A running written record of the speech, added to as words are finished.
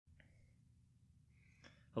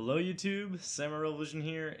Hello YouTube, SamuraiRevolution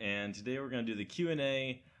here, and today we're going to do the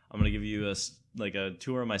Q&A. I'm going to give you a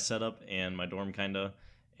tour of my setup and my dorm kinda,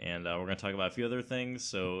 and we're going to talk about a few other things,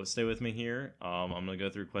 so stay with me here. I'm going to go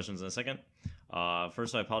through questions in a second.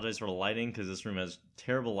 First, I apologize for the lighting, because this room has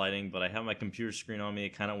terrible lighting, but I have my computer screen on me,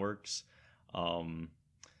 it kind of works. So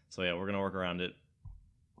yeah, we're going to work around it.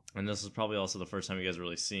 And this is probably also the first time you guys are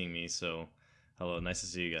really seeing me, so hello, nice to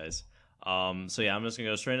see you guys. So yeah, I'm just going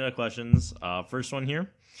to go straight into questions. First one here.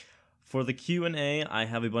 For the Q&A, I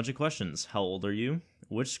have a bunch of questions. How old are you?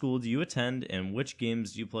 Which school do you attend? And which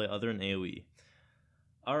games do you play other than AoE?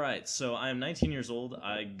 Alright, so I am 19 years old.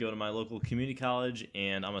 I go to my local community college,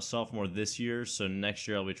 and I'm a sophomore this year, so next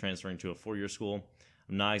year I'll be transferring to a 4-year school.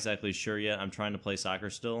 I'm not exactly sure yet. I'm trying to play soccer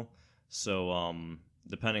still, so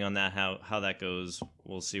depending on that, how that goes,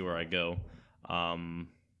 we'll see where I go.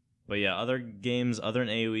 But yeah, other games other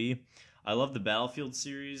than AoE, I love the Battlefield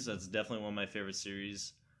series. That's definitely one of my favorite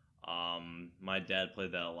series. My dad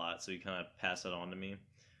played that a lot, so he kind of passed that on to me.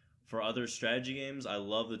 For other strategy games, I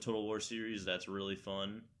love the Total War series. That's really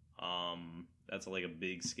fun. That's like a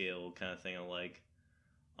big scale kind of thing I like.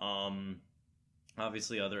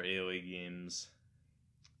 Obviously other AoE games.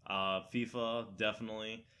 FIFA,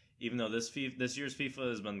 definitely. Even though this year's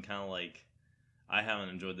FIFA has been kind of like, I haven't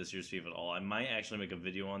enjoyed this year's FIFA at all. I might actually make a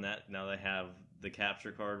video on that now that I have the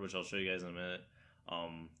capture card, which I'll show you guys in a minute,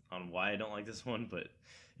 on why I don't like this one, but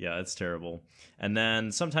yeah, it's terrible. And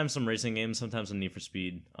then sometimes some racing games, sometimes some Need for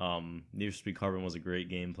Speed. Need for Speed Carbon was a great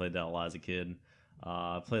game, played that a lot as a kid.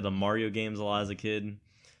 Played the Mario games a lot as a kid,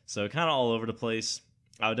 so kind of all over the place.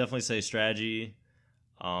 I would definitely say strategy,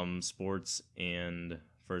 sports, and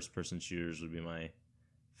first-person shooters would be my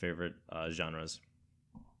favorite genres.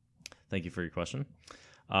 Thank you for your question.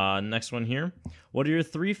 Next one here. What are your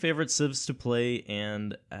 3 favorite civs to play,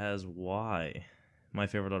 and as why? My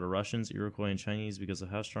favorite are the Russians, Iroquois, and Chinese because of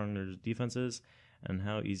how strong their defense is and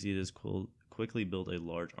how easy it is to quickly build a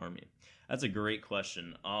large army. That's a great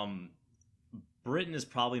question. Britain is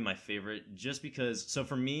probably my favorite just because, so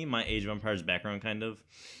for me, my Age of Empires background kind of,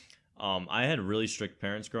 I had really strict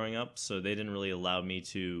parents growing up, so they didn't really allow me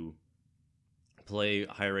to play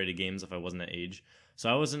higher rated games if I wasn't that age. So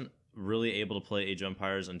I wasn't really able to play Age of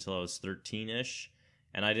Empires until I was 13-ish,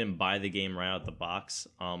 and I didn't buy the game right out the box.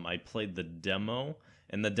 I played the demo,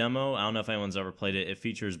 and the demo, I don't know if anyone's ever played it, it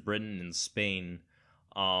features Britain and Spain,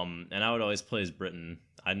 and I would always play as Britain.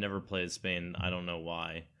 I'd never play as Spain, I don't know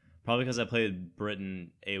why. Probably because I played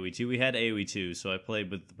Britain AoE 2. We had AoE 2, so I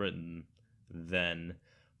played with Britain then.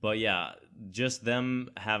 But yeah, just them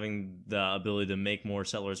having the ability to make more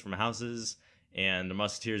settlers from houses, and the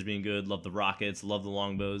musketeers being good, love the rockets, love the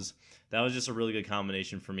longbows. That was just a really good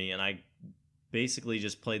combination for me, and I basically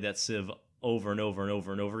just played that civ over and over and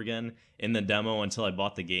over and over again in the demo until I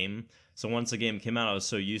bought the game. So once the game came out, I was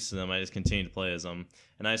so used to them, I just continued to play as them.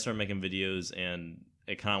 And I started making videos, and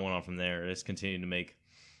it kind of went on from there. I just continued to make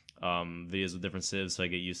videos with different civs so I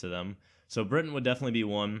get used to them. So Britain would definitely be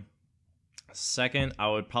one. Second, I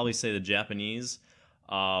would probably say the Japanese.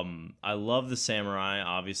 I love the samurai,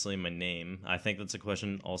 obviously my name. I think that's a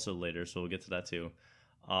question also later, so we'll get to that too.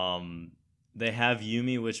 They have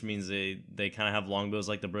Yumi, which means they kind of have longbows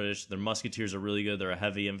like the British. Their musketeers are really good. They're a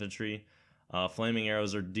heavy infantry. Flaming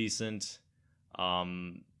arrows are decent.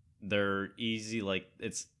 They're easy. Like,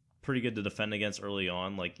 it's pretty good to defend against early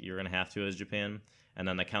on. Like, you're going to have to as Japan. And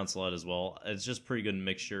then the council as well. It's just pretty good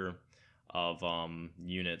mixture of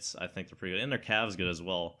units. I think they're pretty good. And their cav's good as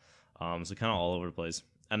well. So kind of all over the place.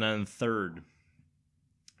 And then third.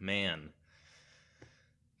 Man.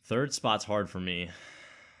 Third spot's hard for me.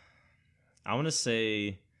 I want to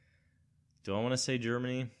say, do I want to say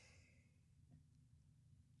Germany?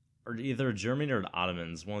 Or either Germany or the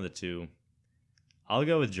Ottomans, one of the two. I'll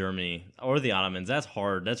go with Germany or the Ottomans. That's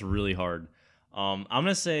hard. That's really hard. I'm going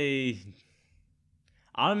to say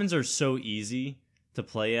Ottomans are so easy to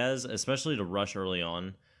play as, especially to rush early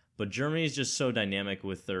on. But Germany is just so dynamic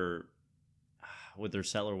with their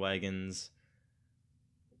settler wagons.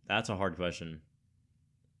 That's a hard question.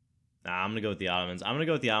 Nah, I'm going to go with the Ottomans. I'm going to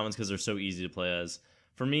go with the Ottomans because they're so easy to play as.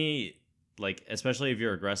 For me, like, especially if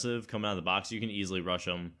you're aggressive coming out of the box, you can easily rush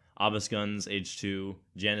them. Obelisk guns, H2,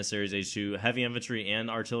 Janissaries, H2, heavy infantry and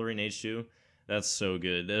artillery in H2. That's so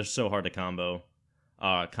good. They're so hard to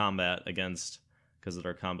combat against because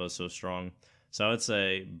their combo is so strong. So I would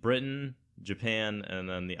say Britain, Japan, and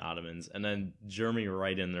then the Ottomans. And then Germany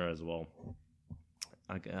right in there as well.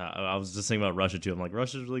 I was just thinking about Russia too. I'm like,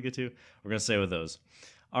 Russia's really good too. We're going to stay with those.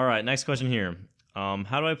 All right, next question here.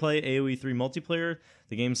 How do I play AoE 3 multiplayer?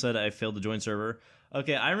 The game said I failed to join server.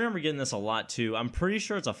 Okay, I remember getting this a lot too. I'm pretty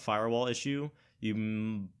sure it's a firewall issue.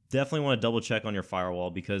 you definitely want to double check on your firewall,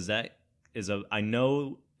 because that is I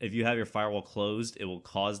know if you have your firewall closed, it will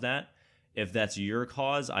cause that. If that's your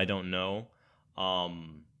cause, I don't know.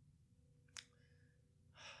 I'm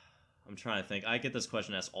trying to think. I get this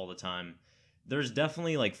question asked all the time. There's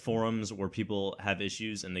definitely like forums where people have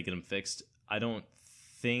issues and they get them fixed. I don't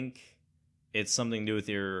think it's something to do with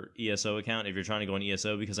your ESO account if you're trying to go on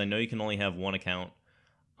ESO, because I know you can only have one account.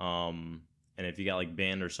 And if you got like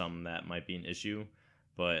banned or something, that might be an issue.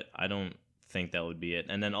 But I don't think that would be it.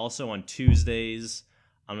 And then also on Tuesdays,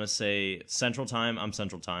 I'm going to say Central Time. I'm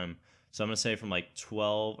Central Time. So I'm going to say from like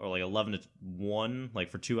 12 or like 11 to 1,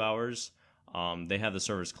 like for 2 hours, they have the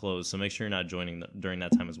servers closed. So make sure you're not joining during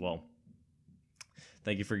that time as well.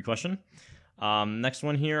 Thank you for your question. Next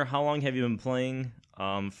one here. How long have you been playing?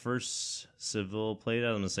 First Civil played.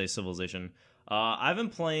 I'm going to say Civilization. I've been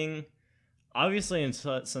playing, obviously,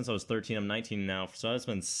 since I was 13. I'm 19 now, so it's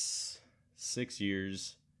been 6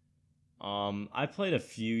 years. I played a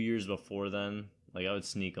few years before then. Like, I would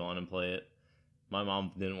sneak on and play it. My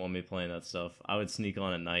mom didn't want me playing that stuff. I would sneak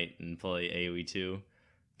on at night and play AoE 2.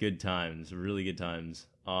 Good times. Really good times.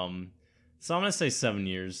 So I'm going to say 7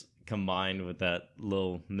 years combined with that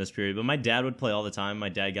little miss period. But my dad would play all the time. My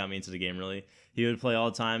dad got me into the game, really. He would play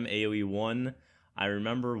all the time. AoE 1. I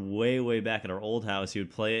remember way back at our old house, he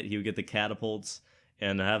would play it. He would get the catapults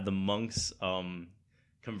and have the monks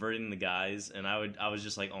converting the guys. And I was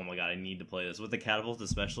just like, oh my god, I need to play this. With the catapults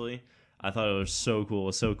especially, I thought it was so cool. It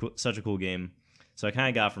was so cool, such a cool game. So I kind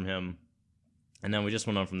of got from him. And then we just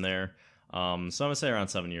went on from there. So I'm going to say around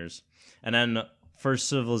 7 years. And then first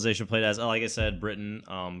Civilization played as, like I said, Britain,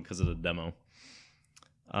 because of the demo.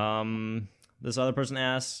 This other person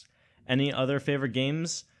asks, any other favorite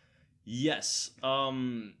games? Yes.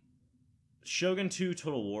 Shogun 2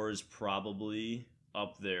 Total War is probably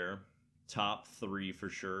up there. Top 3 for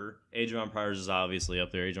sure. Age of Empires is obviously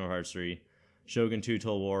up there. Age of Empires 3. Shogun 2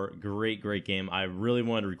 Total War. Great game. I really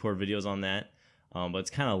wanted to record videos on that. But it's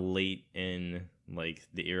kind of late in like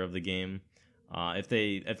the era of the game. If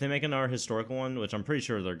they make another historical one, which I'm pretty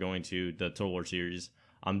sure they're going to, the Total War series,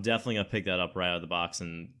 I'm definitely going to pick that up right out of the box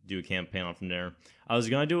and do a campaign on from there. I was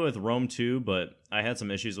going to do it with Rome 2, but I had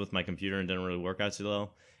some issues with my computer and didn't really work out too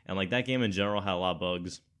well. And like that game in general had a lot of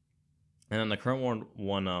bugs. And then the current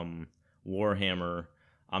one, Warhammer,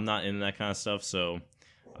 I'm not into that kind of stuff, so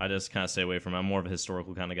I just kind of stay away from it. I'm more of a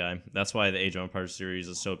historical kind of guy. That's why the Age of Empires series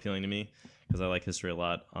is so appealing to me, because I like history a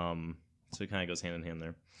lot. So it kind of goes hand in hand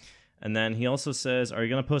there. And then he also says, are you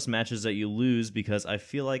going to post matches that you lose? Because I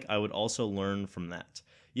feel like I would also learn from that.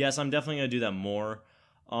 Yes, I'm definitely going to do that more.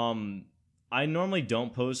 I normally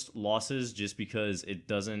don't post losses just because it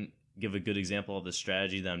doesn't give a good example of the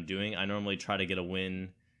strategy that I'm doing. I normally try to get a win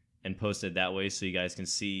and post it that way so you guys can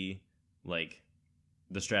see like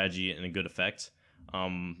the strategy in a good effect.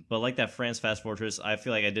 But like that France Fast Fortress, I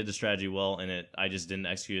feel like I did the strategy well, and I just didn't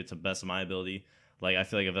execute it to the best of my ability. Like, I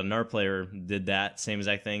feel like if another player did that same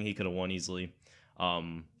exact thing, he could have won easily.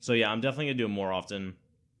 So yeah, I'm definitely going to do it more often.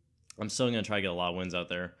 I'm still going to try to get a lot of wins out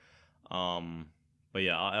there. But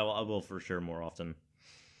yeah, I will for sure more often.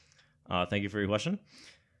 Thank you for your question.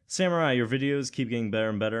 Samurai, your videos keep getting better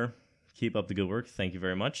and better. Keep up the good work. Thank you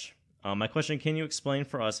very much. My question, can you explain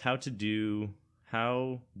for us how do you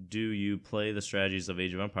play the strategies of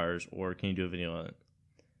Age of Empires, or can you do a video on it?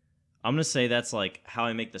 I'm going to say that's like how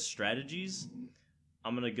I make the strategies.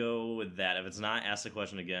 I'm going to go with that. If it's not, ask the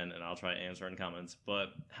question again, and I'll try to answer it in comments.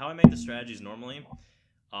 But how I make the strategies normally,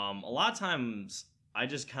 a lot of times I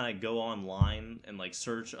just kind of go online and like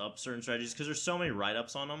search up certain strategies because there's so many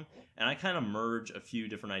write-ups on them, and I kind of merge a few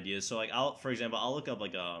different ideas. So like, for example, I'll look up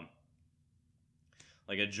like a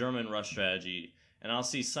German rush strategy, and I'll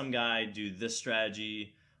see some guy do this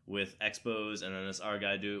strategy with Expos, and then this other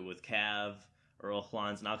guy do it with Cav or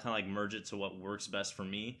Ochlans, and I'll kind of like merge it to what works best for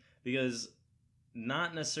me, because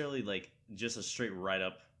not necessarily like just a straight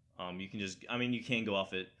write-up. You can go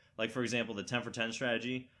off it. Like, for example, the 10 for 10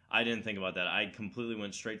 strategy, I didn't think about that. I completely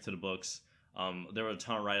went straight to the books. There were a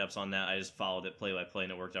ton of write-ups on that. I just followed it play by play,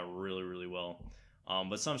 and it worked out really, really well.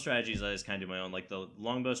 But some strategies I just kind of do my own. Like the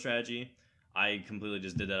longbow strategy, I completely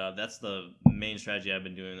just did that out. That's the main strategy I've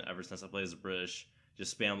been doing ever since I played as a British.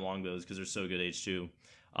 Just spam longbows because they're so good H2.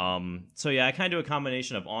 So yeah, I kind of do a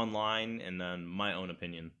combination of online and then my own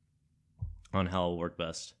opinion on how it'll work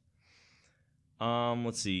best.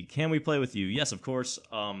 Let's see. Can we play with you? Yes, of course.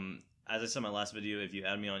 As I said in my last video, if you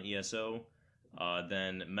add me on ESO,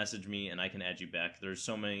 then message me and I can add you back. There's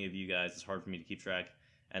so many of you guys, it's hard for me to keep track.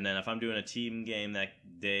 And then if I'm doing a team game that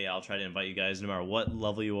day, I'll try to invite you guys no matter what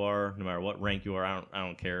level you are, no matter what rank you are. I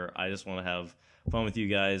don't care. I just want to have fun with you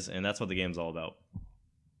guys, and that's what the game's all about.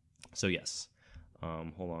 So yes.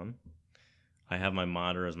 Hold on. I have my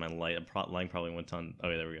monitor as my light. Line probably went ton.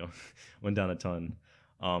 Okay, there we go. Went down a ton.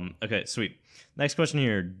 Okay, sweet. Next question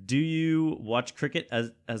here. Do you watch cricket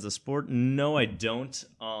as a sport? No, I don't.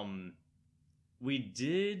 We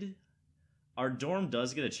did. Our dorm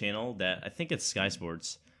does get a channel that I think it's Sky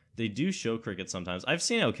Sports. They do show cricket sometimes. I've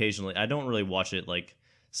seen it occasionally. I don't really watch it, like,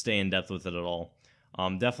 stay in depth with it at all.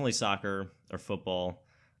 Definitely soccer or football.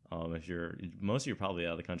 If most of you are probably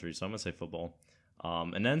out of the country, so I'm gonna say football.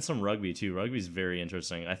 And then some rugby too. Rugby's very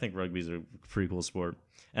interesting. I think rugby's a pretty cool sport.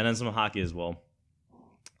 And then some hockey as well.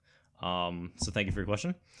 So thank you for your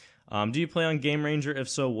question. Do you play on Game Ranger? If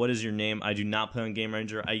so, what is your name? I do not play on Game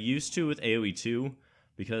Ranger. I used to with AoE 2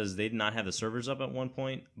 because they did not have the servers up at one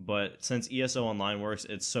point. But since ESO Online works,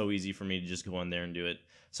 it's so easy for me to just go in there and do it.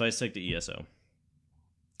 So I stick to ESO.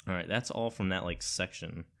 All right, that's all from that like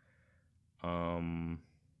section.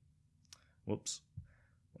 Whoops.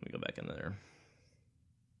 Let me go back in there.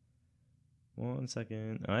 1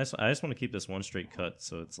 second. I just want to keep this one straight cut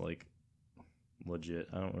so it's like legit.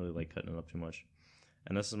 I don't really like cutting it up too much.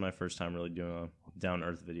 And this is my first time really doing a down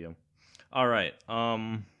earth video. All right.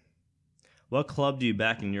 What club do you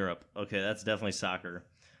back in Europe? Okay, that's definitely soccer.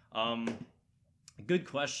 Good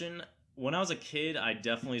question. When I was a kid, I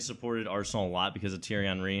definitely supported Arsenal a lot because of Thierry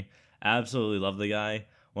Henry. Absolutely love the guy.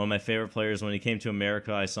 One of my favorite players. When he came to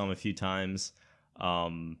America, I saw him a few times.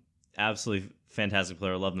 Absolutely fantastic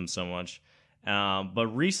player. I love him so much. But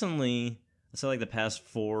recently, I say like the past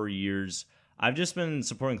 4 years, I've just been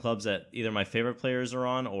supporting clubs that either my favorite players are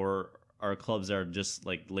on or are clubs that are just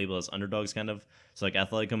like labeled as underdogs kind of. So like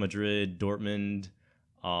Atletico Madrid, Dortmund,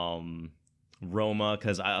 Roma,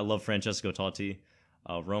 because I love Francesco Totti.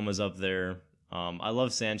 Roma's up there. I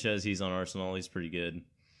love Sanchez. He's on Arsenal. He's pretty good.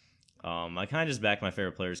 I kind of just back my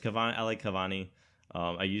favorite players. Cavani, I like Cavani.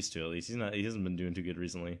 I used to at least. He hasn't been doing too good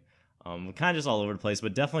recently. Kind of just all over the place,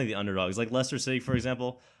 but definitely the underdogs. Like Leicester City, for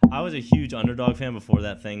example. I was a huge underdog fan before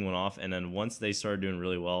that thing went off, and then once they started doing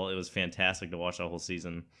really well, it was fantastic to watch that whole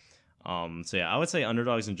season. So yeah, I would say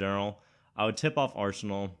underdogs in general. I would tip off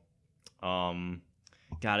Arsenal. God,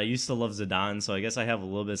 I used to love Zidane, so I guess I have a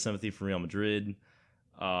little bit of sympathy for Real Madrid.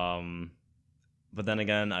 But then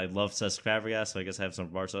again, I love Cesc Fabregas, so I guess I have some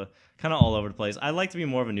for Barca. Kind of all over the place. I like to be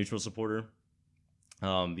more of a neutral supporter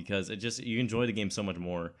because you enjoy the game so much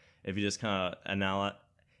more if you just kind of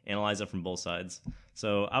analyze it from both sides.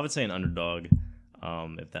 So I would say an underdog,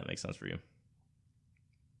 if that makes sense for you.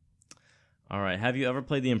 All right, have you ever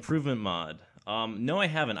played the improvement mod? No, I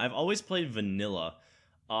haven't. I've always played vanilla.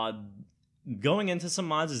 Going into some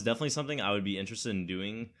mods is definitely something I would be interested in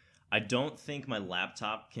doing. I don't think my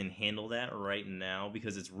laptop can handle that right now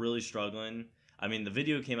because it's really struggling. I mean, the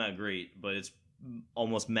video came out great, but it's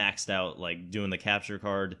almost maxed out, like doing the capture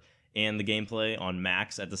card and the gameplay on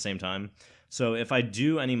max at the same time. So if I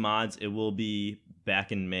do any mods, it will be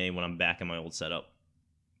back in May when I'm back in my old setup.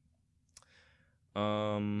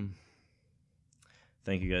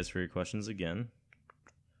 Thank you guys for your questions again.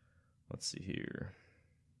 Let's see here.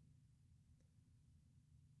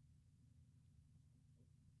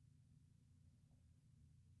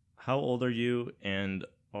 How old are you, and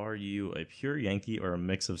are you a pure Yankee or a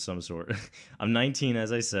mix of some sort? I'm 19,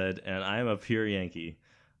 as I said, and I am a pure Yankee.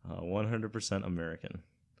 100% American.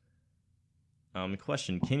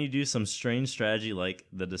 Question, can you do some strange strategy like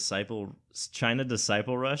the China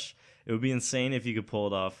Disciple Rush? It would be insane if you could pull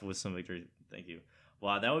it off with some victory. Thank you.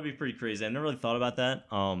 Wow, that would be pretty crazy. I've never really thought about that.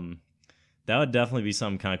 That would definitely be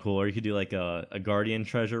something kind of cool. Or you could do like a Guardian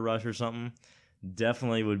Treasure Rush or something.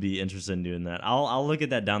 Definitely would be interested in doing that. I'll look at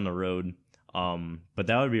that down the road. But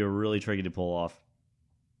that would be really tricky to pull off.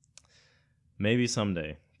 Maybe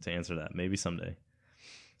someday, to answer that. Maybe someday.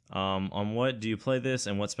 On what do you play this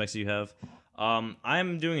and what specs do you have?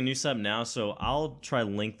 I'm doing a new setup now, so I'll try to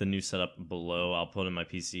link the new setup below. I'll put in my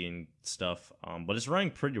PC and stuff. But it's running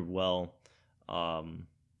pretty well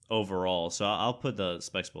overall, so I'll put the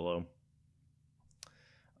specs below.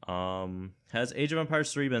 Has Age of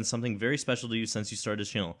Empires 3 been something very special to you since you started this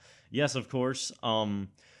channel? Yes, of course.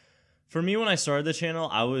 For me, when I started the channel,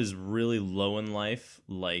 I was really low in life.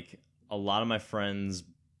 Like, a lot of my friends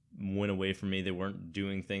went away from me. They weren't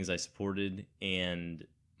doing things I supported, and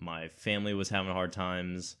my family was having hard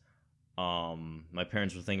times. My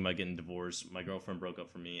parents were thinking about getting divorced. My girlfriend broke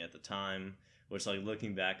up from me at the time, which, like,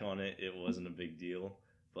 looking back on it, it wasn't a big deal.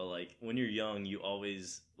 But, like, when you're young, you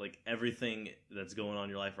always, like, everything that's going on in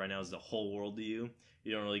your life right now is the whole world to you.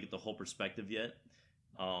 You don't really get the whole perspective yet.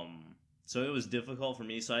 So it was difficult for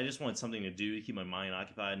me. So I just wanted something to do to keep my mind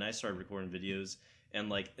occupied. And I started recording videos. And,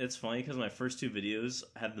 like, it's funny because my first two videos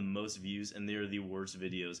have the most views, and they're the worst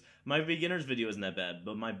videos. My beginner's video isn't that bad,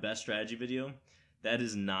 but my best strategy video, That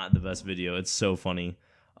is not the best video. It's so funny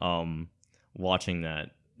watching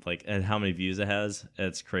that, like, and how many views it has.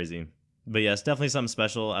 It's crazy. But yeah, it's definitely something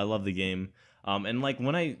special. I love the game. And like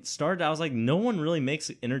when I started, I was like, no one really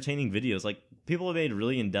makes entertaining videos. Like people have made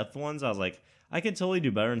really in-depth ones. I was like, I could totally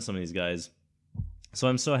do better than some of these guys. So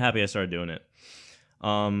I'm so happy I started doing it.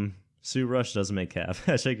 Sue Rush doesn't make cap.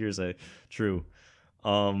 Hashtag hearsay. True.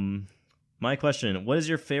 My question, what is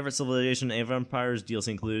your favorite Civilization Age of Empires DLC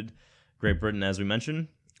include? Great Britain, as we mentioned.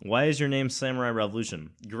 Why is your name SamuraiRevolution?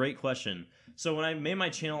 Great question. So when I made my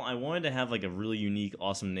channel, I wanted to have like a really unique,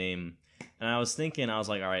 awesome name. And I was thinking, I was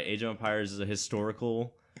like, all right, Age of Empires is a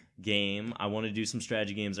historical game. I want to do some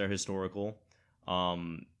strategy games that are historical.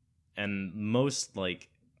 And most like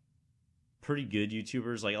pretty good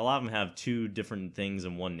YouTubers, like a lot of them have two different things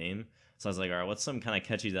in one name. So I was like, all right, what's something kind of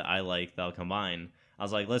catchy that I like that I'll combine? I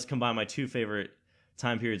was like, let's combine my two favorite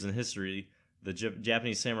time periods in history, the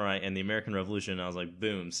Japanese samurai and the American Revolution. And I was like,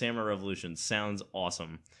 boom, Samurai Revolution sounds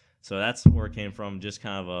awesome. So that's where it came from, just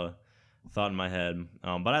kind of a thought in my head.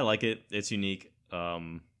 But I like it. It's unique.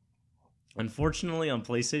 Unfortunately, on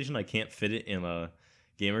PlayStation, I can't fit it in a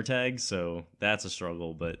gamer tag, so that's a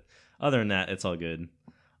struggle. But other than that, it's all good.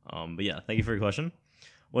 But yeah, thank you for your question.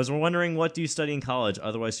 Was wondering, what do you study in college?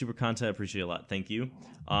 Otherwise, super content, I appreciate it a lot. Thank you.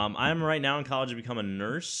 I'm right now in college to become a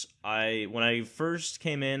nurse. When I first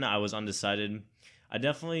came in, I was undecided. I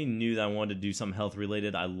definitely knew that I wanted to do something health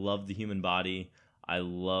related. I love the human body. I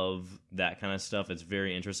love that kind of stuff. It's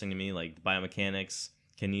very interesting to me, like biomechanics,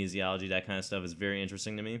 kinesiology, that kind of stuff is very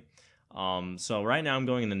interesting to me. So right now I'm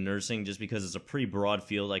going into nursing just because it's a pretty broad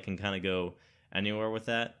field. I can kind of go anywhere with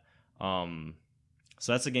that. So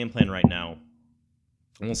that's the game plan right now.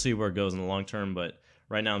 And we'll see where it goes in the long term, but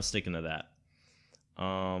right now I'm sticking to that.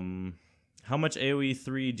 How much AoE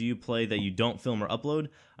 3 do you play that you don't film or upload?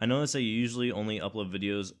 I notice that you usually only upload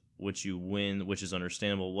videos which you win, which is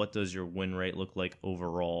understandable. What does your win rate look like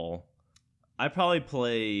overall? I probably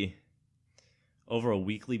play over a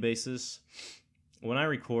weekly basis. When I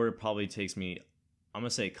record, it probably takes me, I'm going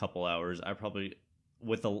to say a couple hours. I probably,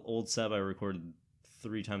 with the old sub, I recorded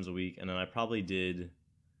 3 times a week, and then I probably did,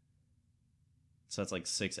 so that's like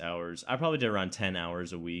 6 hours. I probably did around 10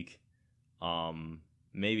 hours a week,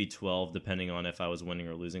 maybe 12, depending on if I was winning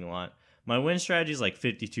or losing a lot. My win strategy is like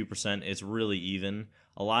 52%. It's really even.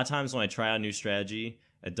 A lot of times when I try out a new strategy,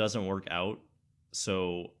 it doesn't work out.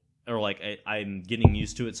 So, or like I'm getting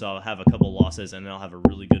used to it, so I'll have a couple losses and then I'll have a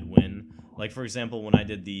really good win. Like for example, when I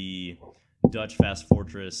did the Dutch Fast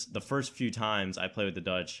Fortress, the first few times I played with the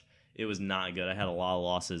Dutch, it was not good. I had a lot of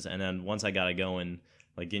losses, and then once I got it going,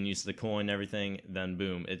 like getting used to the coin and everything, then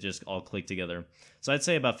boom, it just all clicked together. So I'd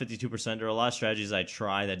say about 52%. There are a lot of strategies I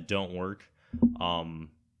try that don't work.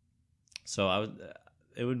 So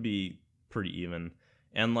it would be pretty even.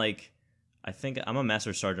 And like, I think I'm a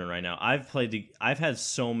Master Sergeant right now. I've had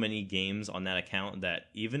so many games on that account that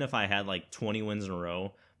even if I had like 20 wins in a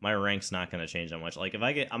row, my rank's not going to change that much. Like if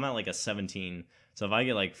I'm at like a 17, so if I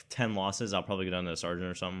get like 10 losses, I'll probably go down to a Sergeant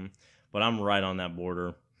or something. But I'm right on that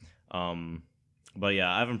border. But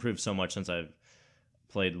yeah, I've improved so much since I've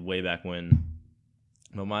played way back when.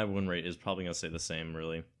 But my win rate is probably going to stay the same,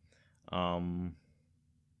 really.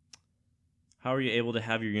 How are you able to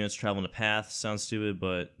have your units travel in a path? Sounds stupid,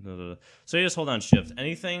 but... So you just hold down shift.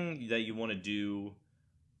 Anything that you want to do,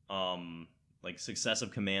 like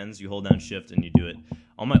successive commands, you hold down shift and you do it.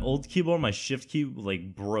 On my old keyboard, my shift key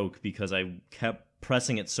like broke because I kept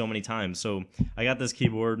pressing it so many times. So I got this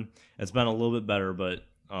keyboard. It's been a little bit better, but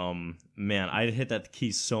man, I hit that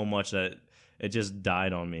key so much that it just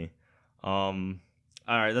died on me. All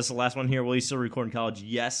right, that's the last one here. Will you still record in college?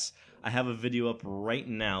 Yes. I have a video up right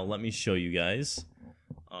now. Let me show you guys.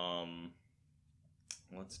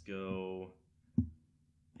 Let's go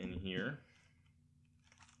in here.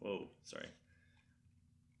 Whoa, sorry.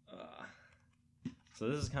 So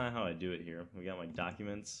this is kind of how I do it here. We got my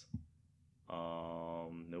documents.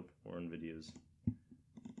 Nope, we're in videos.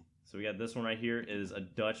 So we got this one right here. It is a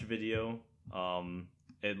Dutch video.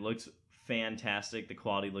 It looks fantastic. The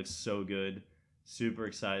quality looks so good. Super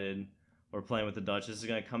excited. We're playing with the Dutch. This is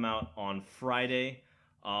going to come out on Friday.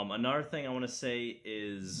 Another thing I want to say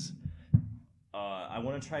is I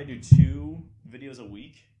want to try to do 2 videos a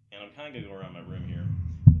week. And I'm kind of going to go around my room here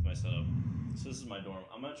with my setup. So this is my dorm.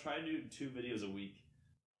 I'm going to try to do 2 videos a week.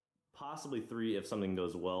 Possibly 3 if something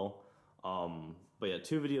goes well. But yeah,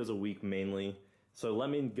 2 videos a week mainly. So let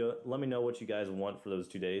me know what you guys want for those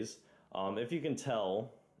 2 days. If you can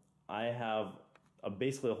tell, I have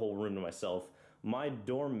basically a whole room to myself. My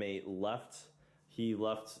dorm mate left. He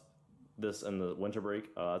left this in the winter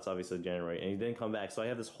break. That's obviously January, and he didn't come back. So I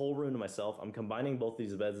have this whole room to myself. I'm combining both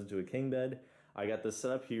these beds into a king bed. I got this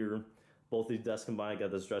set up here. Both these desks combined, I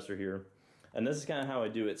got this dresser here. And this is kind of how I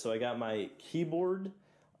do it. So I got my keyboard,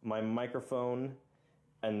 my microphone,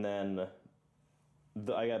 and then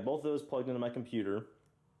I got both of those plugged into my computer,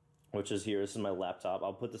 which is here. This is my laptop.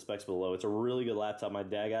 I'll put the specs below. It's a really good laptop. My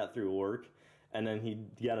dad got through work, and then he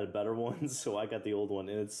got a better one, so I got the old one,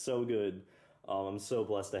 and it's so good. I'm so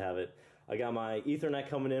blessed to have it. I got my Ethernet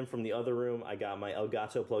coming in from the other room. I got my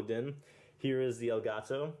Elgato plugged in. Here is the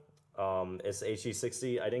Elgato. It's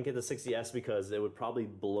HD60. I didn't get the 60S because it would probably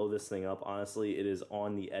blow this thing up. Honestly, it is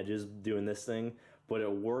on the edges doing this thing, but it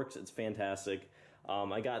works. It's fantastic.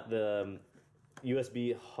 I got the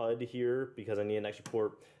USB HUD here because I need an extra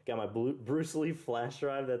port. Got my Bruce Lee flash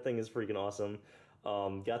drive. That thing is freaking awesome.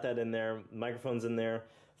 Got that in there. Microphone's in there.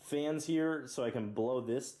 Fans here so I can blow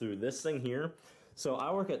this through this thing here. So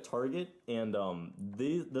I work at Target, and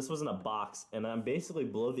this was in a box, and I basically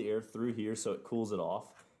blow the air through here so it cools it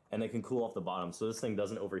off, and it can cool off the bottom, so this thing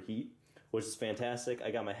doesn't overheat, which is fantastic.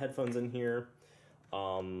 I got my headphones in here.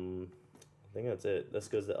 I think that's it. This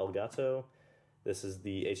goes to Elgato. This is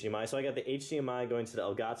the HDMI. So I got the HDMI going to the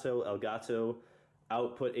Elgato. Elgato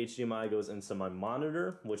output HDMI goes into my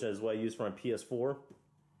monitor, which is what I use for my PS4.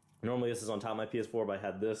 Normally this is on top of my PS4, but I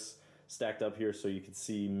had this stacked up here so you could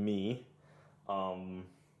see me.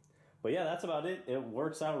 But yeah, that's about it. It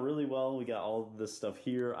works out really well. We got all this stuff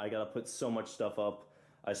here. I gotta put so much stuff up.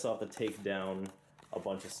 I still have to take down a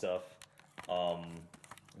bunch of stuff. Let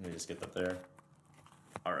me just get that there.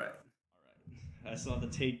 All right. I still have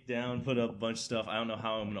to take down, put up a bunch of stuff. I don't know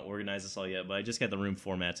how I'm going to organize this all yet, but I just got the room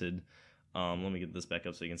formatted. Let me get this back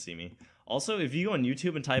up so you can see me. Also, if you go on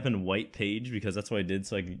YouTube and type in white page, because that's what I did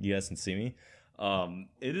so you guys can see me,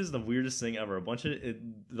 it is the weirdest thing ever.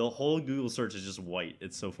 The whole Google search is just white.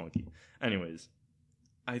 It's so funky. Anyways,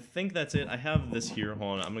 I think that's it. I have this here.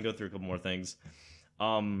 Hold on. I'm going to go through a couple more things.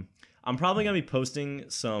 I'm probably going to be posting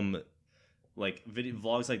some like video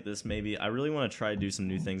vlogs like this. Maybe I really want to try to do some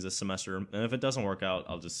new things this semester, and if it doesn't work out,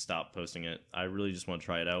 I'll just stop posting it. I really just want to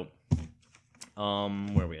try it out.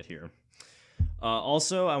 Where are we at here?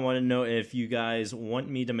 Also, I want to know if you guys want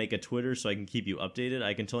me to make a Twitter so I can keep you updated.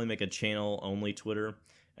 I can totally make a channel only Twitter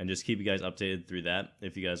and just keep you guys updated through that.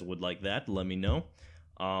 If you guys would like that, let me know.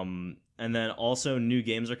 And then also new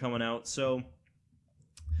games are coming out, so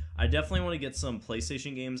I definitely want to get some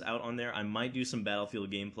PlayStation games out on there. I might do some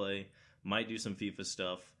Battlefield gameplay. Might do some FIFA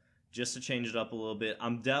stuff just to change it up a little bit.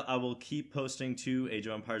 I will keep posting 2 Age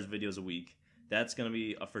of Empires videos a week. That's going to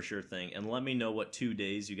be a for sure thing. And let me know what 2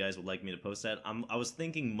 days you guys would like me to post that. I was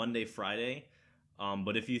thinking Monday, Friday.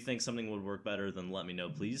 But if you think something would work better, then let me know,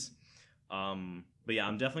 please. But yeah,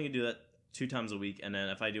 I'm definitely going to do that 2 times a week. And then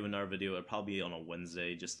if I do another video, it'll probably be on a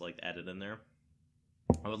Wednesday, just to, like, add it in there.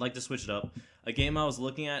 I would like to switch it up. A game I was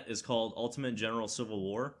looking at is called Ultimate General Civil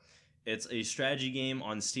War. It's a strategy game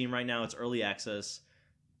on Steam right now. It's early access.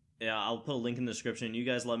 Yeah, I'll put a link in the description. You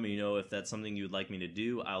guys let me know if that's something you would like me to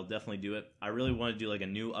do. I'll definitely do it. I really want to do like a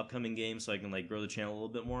new upcoming game so I can like grow the channel a little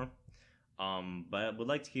bit more. But I would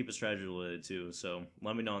like to keep it strategy related too. So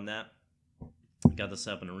let me know on that. Got this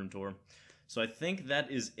up in a room tour. So I think that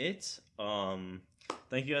is it.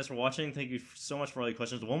 Thank you guys for watching. Thank you so much for all your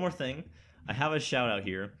questions. One more thing. I have a shout out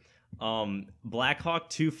here.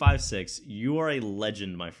 Blackhawk256, you are a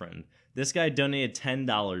legend, my friend. This guy donated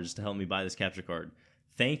 $10 to help me buy this capture card.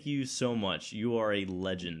 Thank you so much. You are a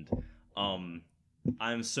legend. I'm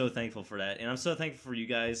so thankful for that, and I'm so thankful for you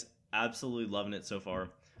guys. Absolutely loving it so far.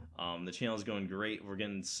 The channel is going great.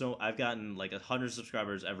 I've gotten like 100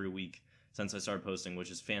 subscribers every week since I started posting,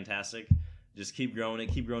 which is fantastic. Just keep growing it,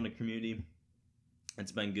 keep growing the community.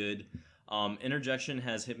 It's been good. Interjection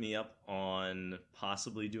has hit me up on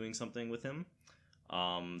possibly doing something with him.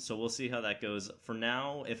 So we'll see how that goes. For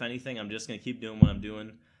now, if anything, I'm just going to keep doing what I'm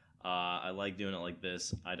doing. I like doing it like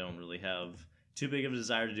this. I don't really have too big of a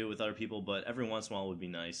desire to do it with other people, but every once in a while would be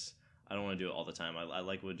nice. I don't want to do it all the time. I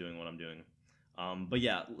like doing what I'm doing. But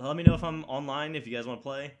yeah, let me know if I'm online. If you guys want to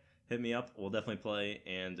play, hit me up. We'll definitely play.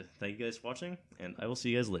 And thank you guys for watching, and I will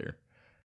see you guys later.